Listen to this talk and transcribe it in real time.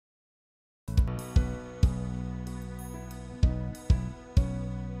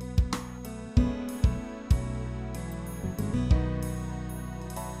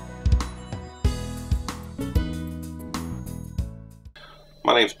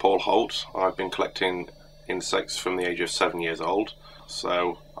My name's Paul Holt. I've been collecting insects from the age of 7 years old,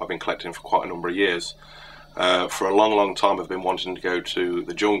 so I've been collecting for quite a number of years. For a long time I've been wanting to go to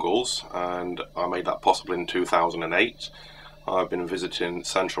the jungles, and I made that possible in 2008. I've been visiting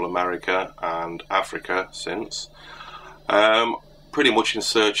Central America and Africa since, pretty much in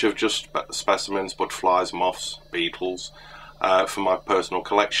search of just specimens, butterflies, moths, beetles, for my personal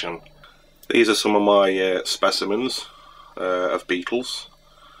collection. These are some of my specimens of beetles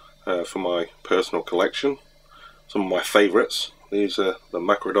for my personal collection. Some of my favourites. These are the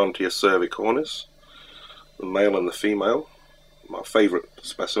Macrodontia cervicornis, the male and the female, my favourite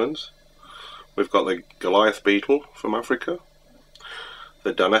specimens. We've got the Goliath beetle from Africa,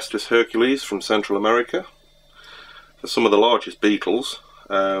 the Dinestis hercules from Central America. For some of the largest beetles,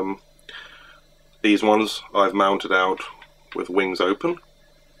 these ones I've mounted out with wings open,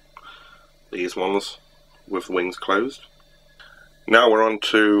 these ones with wings closed. Now we're on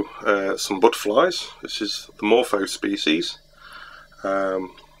to some butterflies. This is the Morpho species.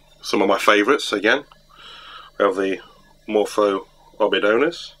 Some of my favourites again. We have the Morpho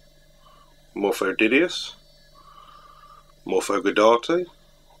obidonis, Morpho didius, Morpho godati,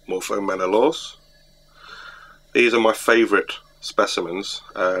 Morpho menelaus. These are my favourite specimens,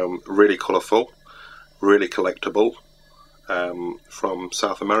 really colourful, really collectible, from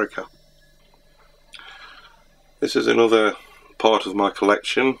South America. This is another part of my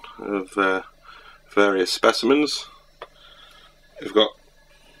collection of various specimens. We've got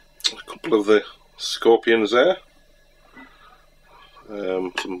a couple of the scorpions there,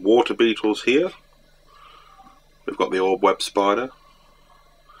 some water beetles here. We've got the orb web spider,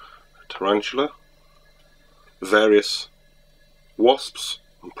 tarantula, various wasps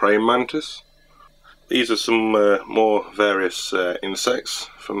and praying mantis. These are some more various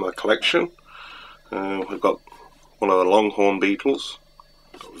insects from my collection. We've got one of the longhorn beetles,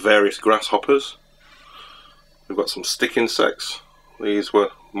 various grasshoppers. We've got some stick insects. These were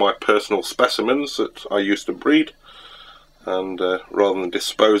my personal specimens that I used to breed, and rather than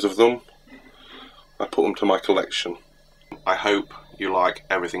dispose of them, I put them to my collection. I hope you like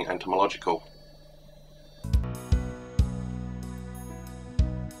everything entomological.